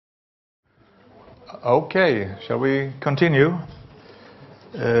Okay, shall we continue?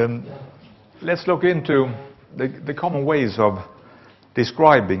 Let's look into the common ways of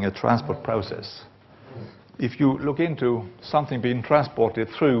describing a transport process. If you look into something being transported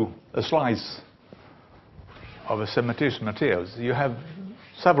through a slice of a cementitious materials, you have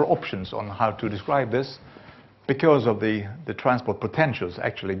several options on how to describe this because of the transport potentials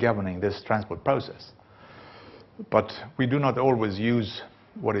actually governing this transport process. But we do not always use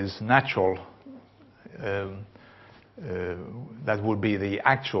what is natural, that would be the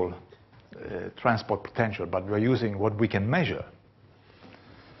actual transport potential, but we're using what we can measure.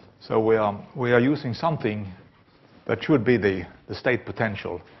 So we are using something that should be the state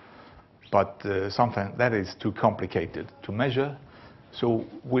potential, but something that is too complicated to measure. So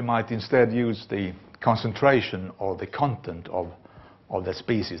we might instead use the concentration or the content of the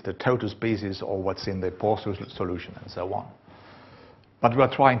species, the total species, or what's in the pore solution, and so on. But we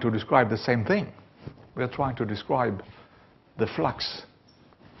are trying to describe the same thing. We are trying to describe the flux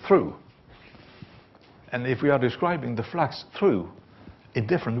through. And if we are describing the flux through in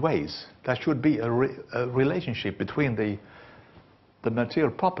different ways, there should be a relationship between the material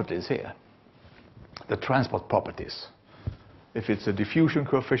properties here, the transport properties. If it's a diffusion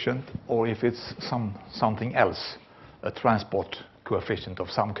coefficient or if it's something else, a transport coefficient of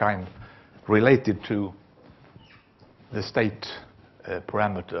some kind related to the state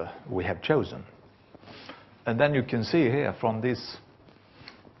parameter we have chosen. And then you can see here from these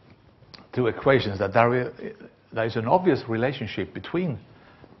two equations that there is an obvious relationship between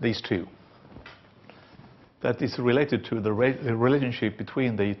these two. That is related to the relationship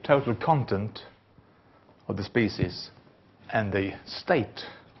between the total content of the species and the state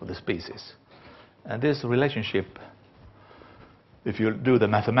of the species. And this relationship, if you do the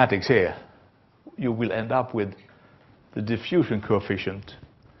mathematics here, you will end up with the diffusion coefficient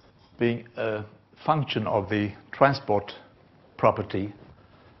being a function of the transport property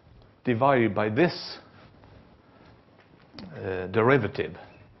divided by this derivative.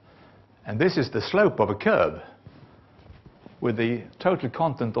 And this is the slope of a curve with the total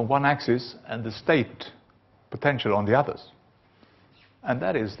content on one axis and the state potential on the others. And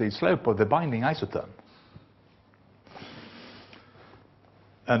that is the slope of the binding isotherm.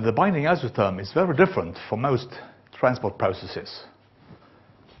 And the binding isotherm is very different for most transport processes.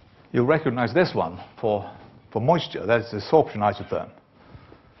 You recognize this one for moisture, that's the sorption isotherm.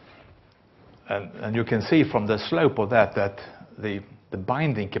 And you can see from the slope of that the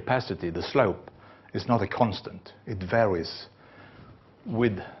binding capacity, the slope, is not a constant. It varies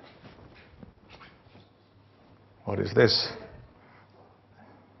with, what is this?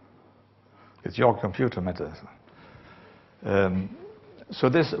 It's your computer matter. So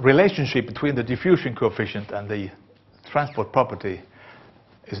this relationship between the diffusion coefficient and the transport property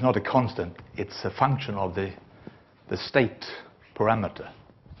is not a constant. It's a function of the state parameter.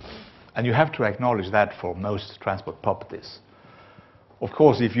 And you have to acknowledge that for most transport properties. Of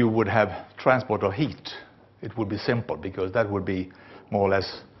course, if you would have transport of heat, it would be simple, because that would be more or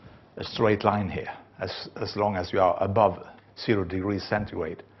less a straight line here. As long as you are above 0 degrees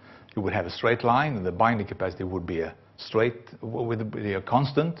centigrade, you would have a straight line, and the binding capacity would be a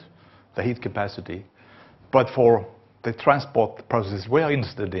constant, the heat capacity. But for the transport process we are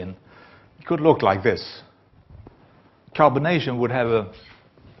interested in, it could look like this. Carbonation would have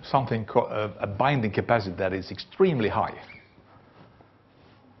a binding capacity that is extremely high.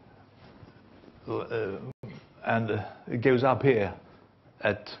 And it goes up here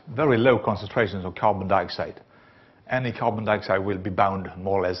at very low concentrations of carbon dioxide. Any carbon dioxide will be bound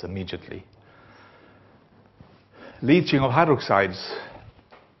more or less immediately. Leaching of hydroxides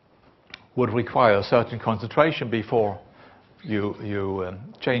would require a certain concentration before you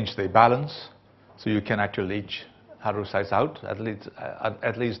change the balance, so you can actually leach hydroxides out, at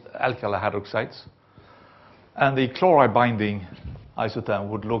least alkali hydroxides. And the chloride binding isotherm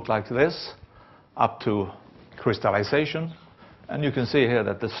would look like this up to crystallization. And you can see here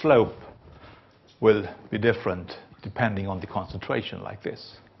that the slope will be different depending on the concentration, like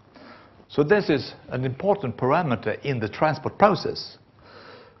this. So this is an important parameter in the transport process.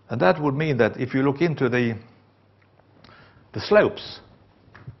 And that would mean that if you look into the slopes,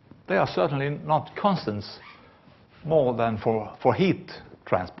 they are certainly not constants more than for heat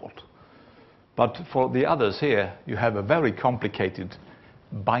transport. But for the others here, you have a very complicated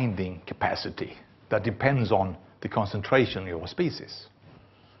binding capacity that depends on the concentration of your species.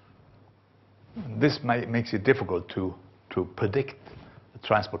 This makes it difficult to predict the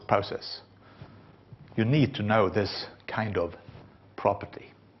transport process. You need to know this kind of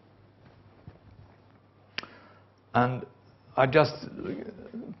property. And I just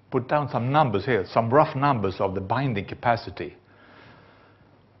put down some numbers here, some rough numbers of the binding capacity,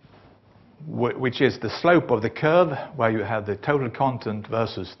 which is the slope of the curve where you have the total content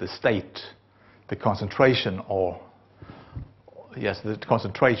versus the state, the concentration, or yes, the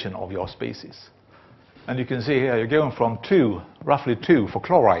concentration of your species. And you can see here you're going from roughly 2 for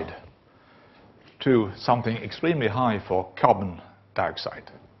chloride to something extremely high for carbon dioxide.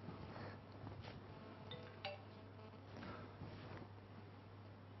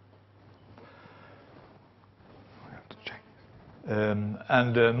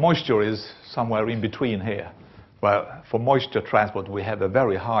 Moisture is somewhere in between here. Well, for moisture transport we have a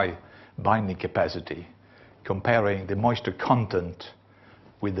very high binding capacity comparing the moisture content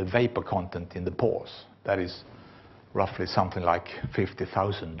with the vapor content in the pores. That is roughly something like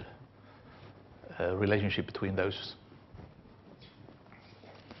 50,000 relationship between those.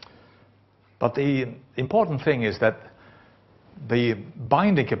 But the important thing is that the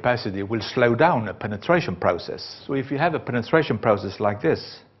binding capacity will slow down a penetration process. So if you have a penetration process like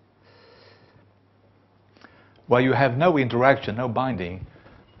this, where you have no interaction, no binding,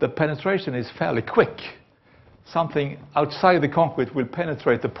 the penetration is fairly quick. Something outside the concrete will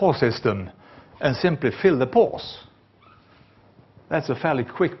penetrate the pore system and simply fill the pores. That's a fairly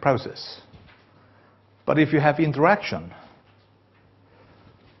quick process. But if you have interaction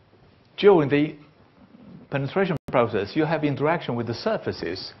during the penetration process, you have interaction with the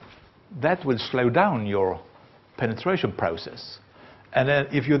surfaces. That will slow down your penetration process. And then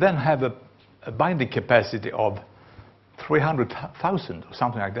if you then have a binding capacity of 300,000 or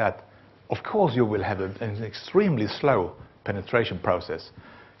something like that, of course you will have an extremely slow penetration process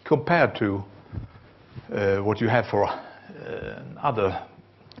compared to what you have for other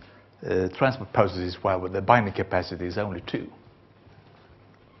transport processes where the binding capacity is only 2.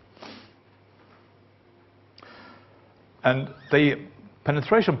 And the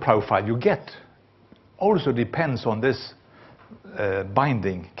penetration profile you get also depends on this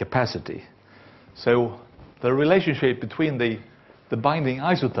binding capacity. So the relationship between the binding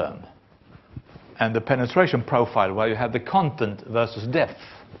isotherm and the penetration profile, where you have the content versus depth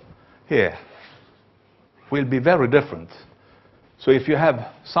here, will be very different. So if you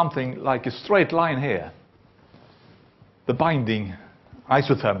have something like a straight line here, the binding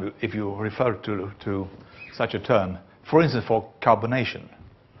isotherm, if you refer to such a term, for instance for carbonation,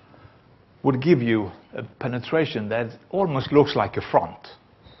 would give you a penetration that almost looks like a front,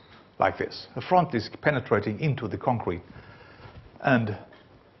 like this. A front is penetrating into the concrete, and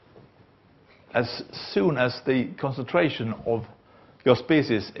as soon as the concentration of your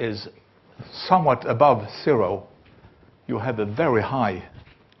species is somewhat above 0, you have a very high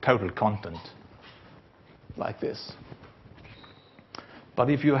total content, like this. But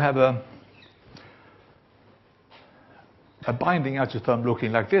if you have a binding isotherm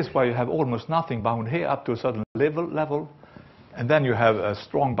looking like this, where you have almost nothing bound here up to a certain level, and then you have a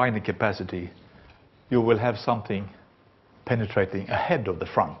strong binding capacity, you will have something penetrating ahead of the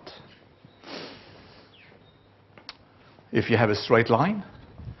front. If you have a straight line,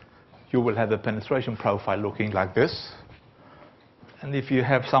 you will have a penetration profile looking like this. And if you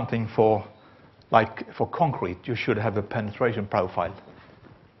have something for concrete, you should have a penetration profile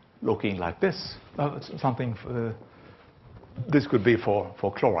looking like this. This could be for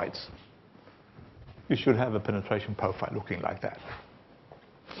chlorides. You should have a penetration profile looking like that.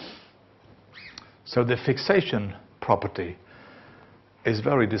 So the fixation property is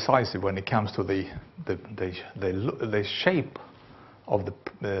very decisive when it comes to the shape of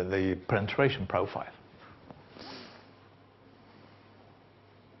the penetration profile.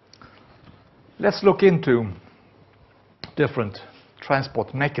 Let's look into different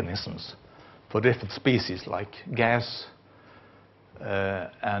transport mechanisms for different species like gas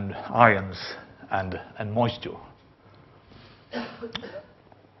and ions and moisture.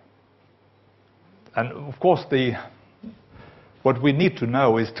 And of course what we need to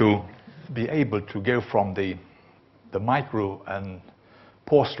know is to be able to go from the micro and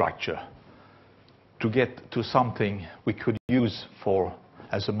pore structure to get to something we could use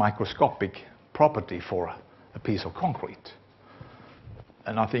as a microscopic property for a piece of concrete.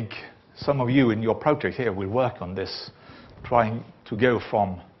 And I think some of you in your project here will work on this, trying to go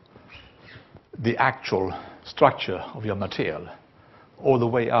from the actual structure of your material all the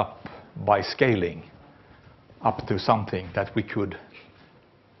way up by scaling up to something that we could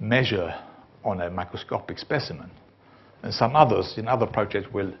measure on a microscopic specimen. And some others in other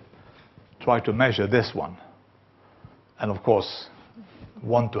projects will try to measure this one, and of course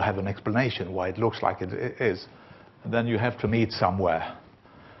want to have an explanation why it looks like it is. And then you have to meet somewhere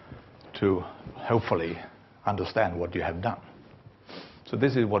to hopefully understand what you have done. So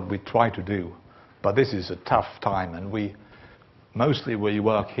this is what we try to do. But this is a tough time, and mostly we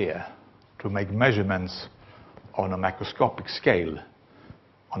work here to make measurements on a macroscopic scale,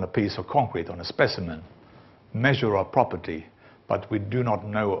 on a piece of concrete, on a specimen, measure a property, but we do not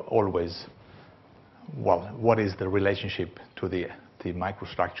know always, well, what is the relationship to the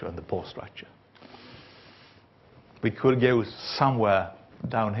microstructure and the pore structure. We could go somewhere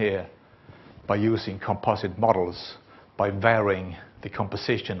down here by using composite models, by varying the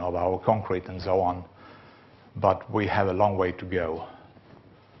composition of our concrete and so on, but we have a long way to go,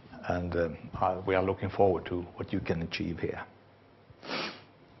 and we are looking forward to what you can achieve here.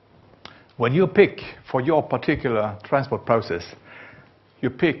 When you pick for your particular transport process,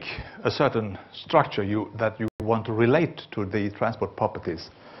 you pick a certain structure that you want to relate to the transport properties.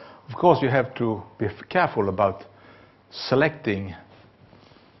 Of course, you have to be careful about selecting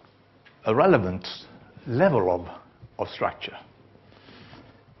a relevant level of structure.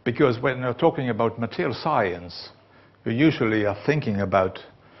 Because when you're talking about material science, you usually are thinking about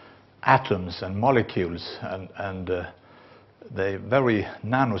atoms and molecules and the very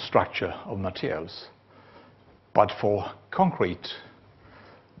nanostructure of materials. But for concrete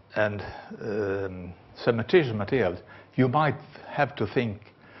and cementitious materials, you might have to think,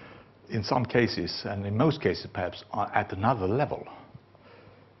 in some cases, and in most cases perhaps, at another level.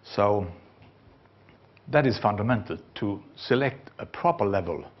 So that is fundamental, to select a proper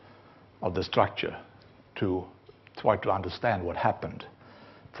level of the structure to try to understand what happened.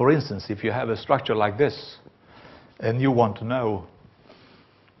 For instance, if you have a structure like this, and you want to know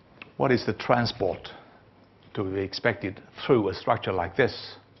what is the transport to be expected through a structure like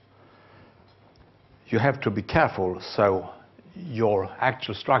this, you have to be careful so your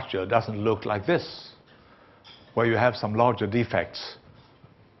actual structure doesn't look like this, where you have some larger defects,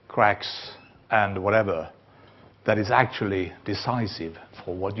 cracks and whatever, that is actually decisive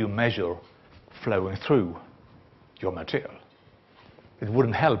for what you measure flowing through your material. It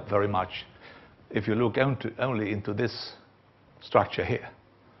wouldn't help very much if you look only into this structure here,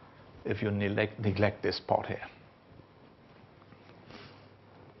 if you neglect this part here.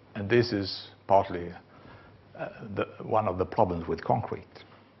 And this is partly one of the problems with concrete.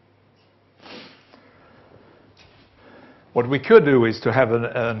 What we could do is to have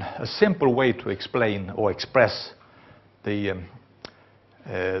a simple way to explain or express the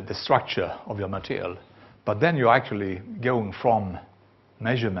structure of your material, but then you're actually going from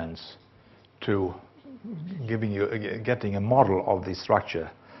measurements to getting a model of the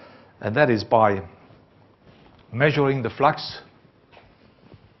structure, and that is by measuring the flux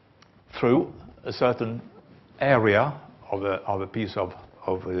through a certain area of a piece of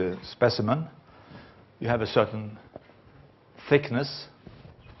a specimen. You have a certain thickness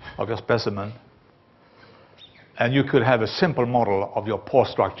of your specimen, and you could have a simple model of your pore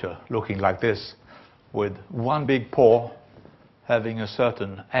structure looking like this, with one big pore having a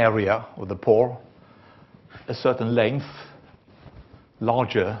certain area of the pore, a certain length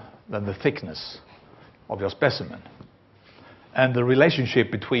larger than the thickness of your specimen. And the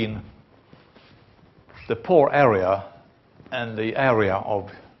relationship between the pore area and the area of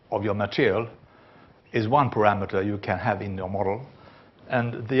your material is one parameter you can have in your model.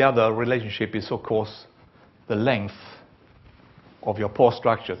 And the other relationship is, of course, the length of your pore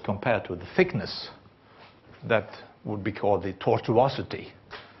structure compared to the thickness. That would be called the tortuosity.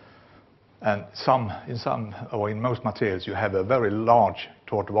 And in most materials, you have a very large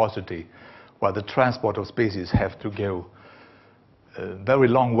tortuosity, where the transport of species have to go very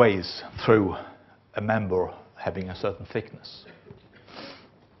long ways through a member having a certain thickness.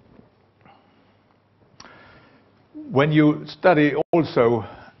 When you study also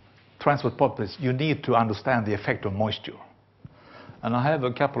transport properties, you need to understand the effect of moisture. And I have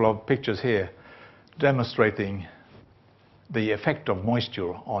a couple of pictures here demonstrating the effect of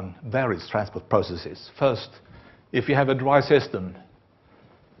moisture on various transport processes. First, if you have a dry system,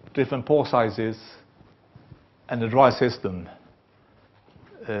 different pore sizes, and a dry system,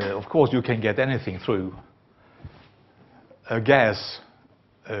 of course you can get anything through. A gas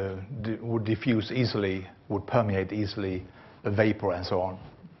would diffuse easily, would permeate easily, a vapor and so on.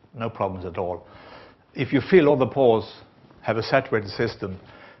 No problems at all. If you fill all the pores, have a saturated system,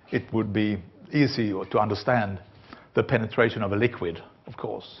 it would be easy to understand the penetration of a liquid, of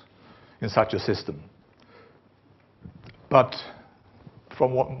course, in such a system. But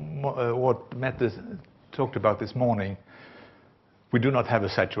from what Mette talked about this morning, we do not have a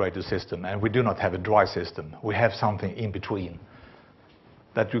saturated system, and we do not have a dry system. We have something in between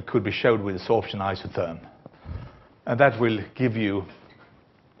that could be showed with absorption isotherm. And that will give you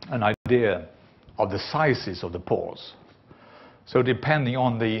an idea of the sizes of the pores. So depending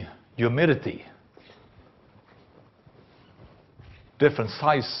on the humidity, different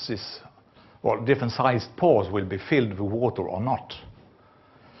sizes or different sized pores will be filled with water or not.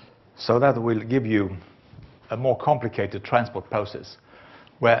 So that will give you a more complicated transport process,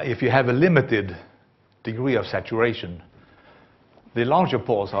 where if you have a limited degree of saturation, the larger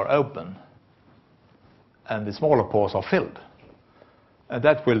pores are open and the smaller pores are filled. And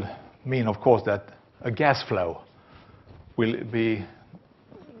that will mean, of course, that a gas flow will be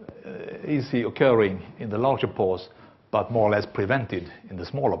easy occurring in the larger pores, but more or less prevented in the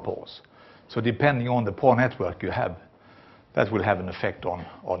smaller pores. So depending on the pore network you have, that will have an effect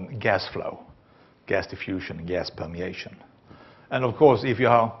on gas flow, gas diffusion, gas permeation. And of course, if you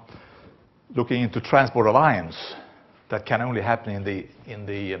are looking into transport of ions, that can only happen in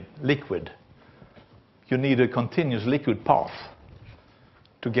the liquid. You need a continuous liquid path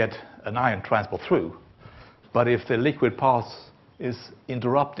to get an ion transport through. But if the liquid path is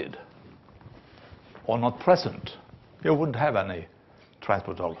interrupted or not present, you wouldn't have any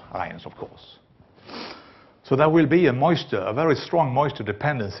transport of ions, of course. So there will be a very strong moisture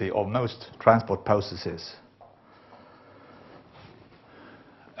dependency of most transport processes.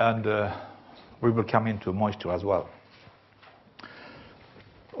 And we will come into moisture as well.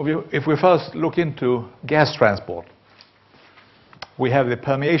 If we first look into gas transport, we have the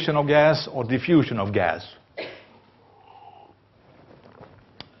permeation of gas or diffusion of gas.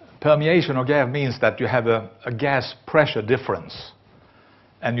 Permeation of gas means that you have a gas pressure difference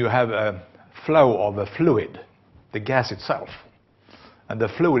and you have a flow of a fluid, the gas itself. And the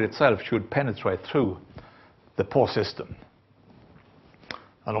fluid itself should penetrate through the pore system.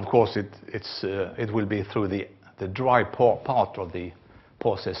 And of course it will be through the dry pore part of the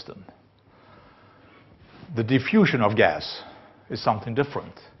pore system. The diffusion of gas is something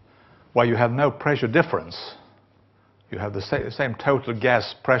different, where you have no pressure difference. You have the same total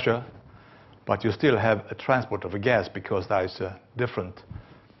gas pressure, but you still have a transport of a gas because there is different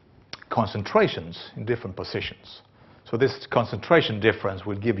concentrations in different positions. So this concentration difference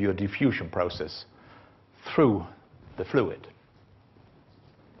will give you a diffusion process through the fluid.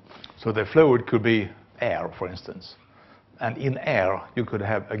 So the fluid could be air, for instance. And in air, you could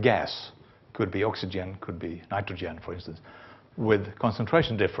have a gas, could be oxygen, could be nitrogen, for instance, with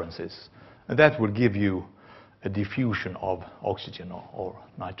concentration differences. And that will give you a diffusion of oxygen or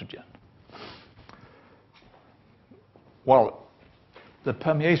nitrogen. Well, the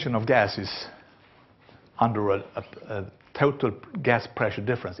permeation of gases under a total gas pressure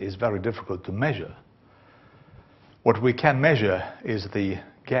difference is very difficult to measure. What we can measure is the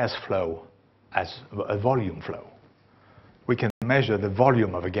gas flow as a volume flow. We can measure the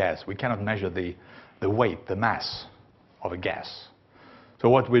volume of a gas. We cannot measure the weight, the mass of a gas. So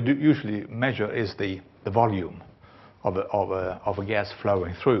what we usually measure is the volume of a gas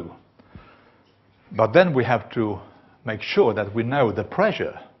flowing through. But then we have to make sure that we know the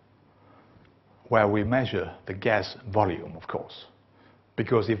pressure where we measure the gas volume, of course.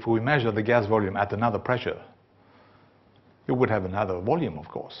 Because if we measure the gas volume at another pressure, you would have another volume, of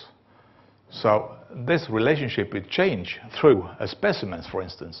course. So this relationship will change through a specimen, for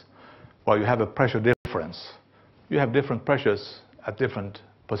instance, where you have a pressure difference. You have different pressures at different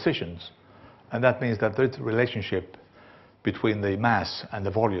positions, and that means that the relationship between the mass and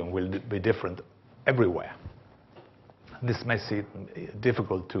the volume will be different everywhere. This makes it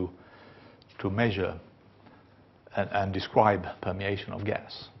difficult to measure and describe permeation of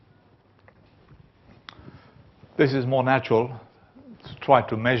gas. This is more natural, to try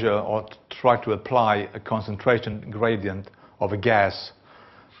to measure or to try to apply a concentration gradient of a gas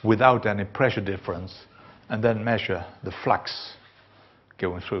without any pressure difference and then measure the flux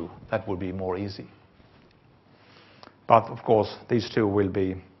going through. That would be more easy. But of course these two will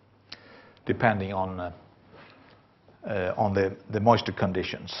be depending on the moisture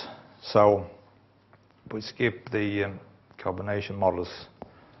conditions. So we skip the carbonation models.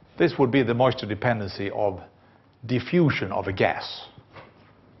 This would be the moisture dependency of diffusion of a gas.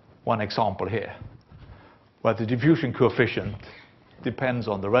 One example here, where the diffusion coefficient depends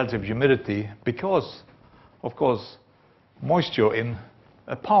on the relative humidity because, of course, moisture in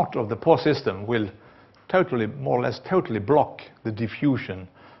a part of the pore system will totally, more or less totally block the diffusion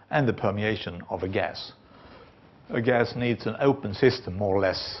and the permeation of a gas. A gas needs an open system, more or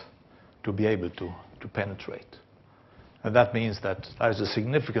less, to be able to penetrate. And that means that there is a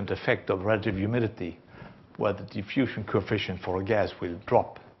significant effect of relative humidity where the diffusion coefficient for a gas will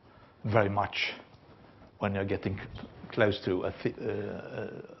drop very much when you're getting close to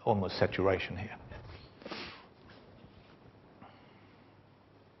almost saturation here.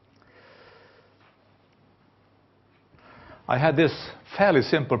 I had this fairly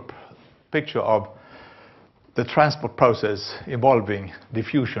simple picture of the transport process involving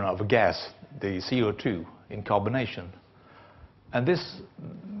diffusion of a gas, the CO2, in carbonation. And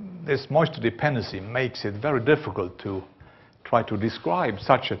this moisture dependency makes it very difficult to try to describe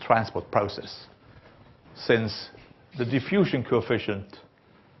such a transport process, since the diffusion coefficient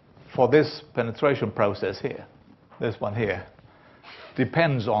for this penetration process here, this one here,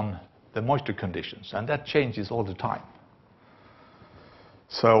 depends on the moisture conditions, and that changes all the time.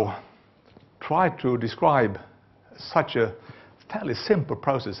 So try to describe such a fairly simple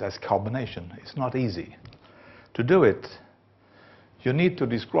process as carbonation. It's not easy. To do it, you need to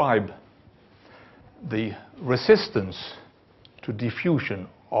describe the resistance to diffusion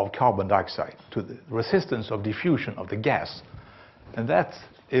of carbon dioxide, to the resistance of diffusion of the gas. And that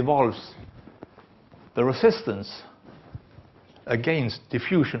involves the resistance against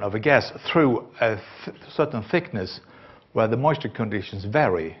diffusion of a gas through a certain thickness where the moisture conditions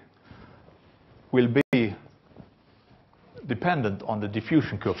vary will be dependent on the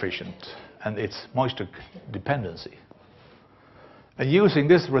diffusion coefficient and its moisture dependency. And using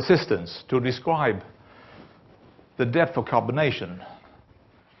this resistance to describe the depth of carbonation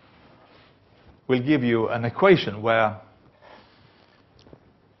will give you an equation where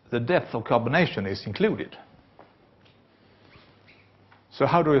the depth of carbonation is included. So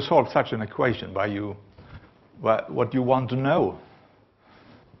how do you solve such an equation? What you want to know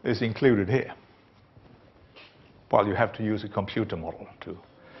is included here. Well, you have to use a computer model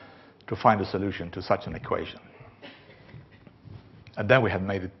to find a solution to such an equation. And then we have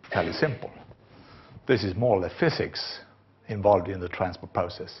made it fairly simple. This is more the physics involved in the transport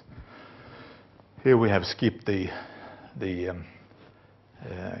process. Here we have skipped the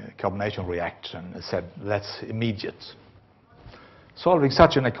carbonation reaction and said that's immediate. Solving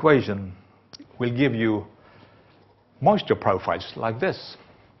such an equation will give you moisture profiles like this.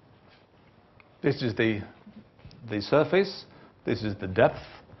 This is the surface, this is the depth,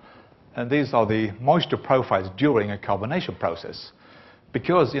 and these are the moisture profiles during a carbonation process.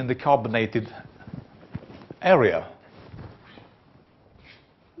 Because in the carbonated area,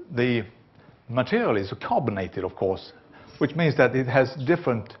 the material is carbonated, of course, which means that it has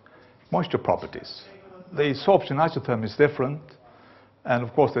different moisture properties. The sorption isotherm is different, and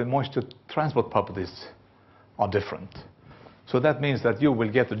of course the moisture transport properties are different. So that means that you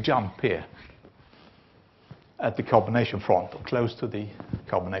will get a jump here at the carbonation front, or close to the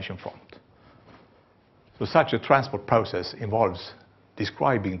carbonation front. So such a transport process involves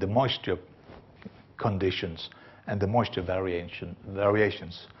describing the moisture conditions and the moisture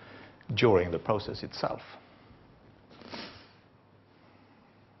variations during the process itself.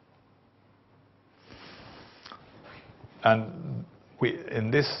 And in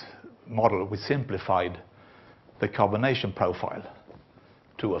this model, we simplified the carbonation profile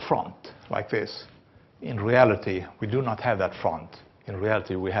to a front like this. In reality, we do not have that front. In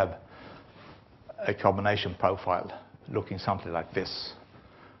reality, we have a carbonation profile looking something like this,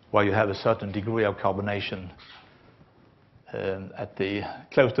 where you have a certain degree of carbonation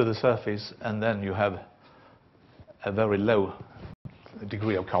close to the surface, and then you have a very low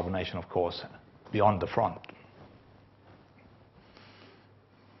degree of carbonation, of course, beyond the front.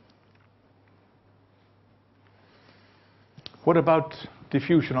 What about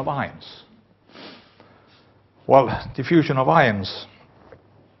diffusion of ions? Well, diffusion of ions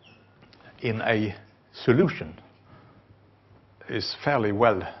in a solution is fairly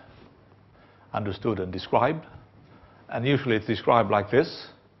well understood and described, and usually it's described like this.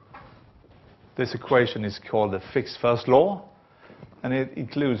 This equation is called the fixed first law, and it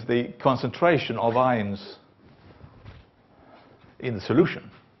includes the concentration of ions in the solution.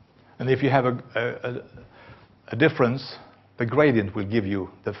 And if you have a difference, the gradient will give you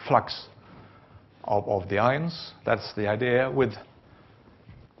the flux of the ions. That's the idea, with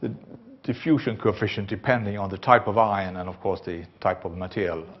the diffusion coefficient depending on the type of ion and, of course, the type of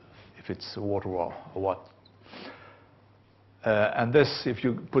material, if it's water or what. And this, if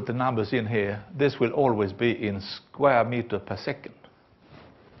you put the numbers in here, this will always be in square meter per second.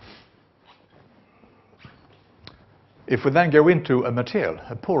 If we then go into a material,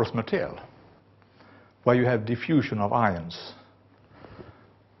 a porous material, where you have diffusion of ions,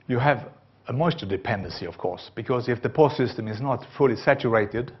 you have a moisture dependency, of course, because if the pore system is not fully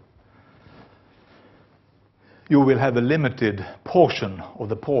saturated, you will have a limited portion of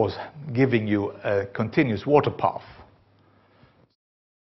the pores giving you a continuous water path.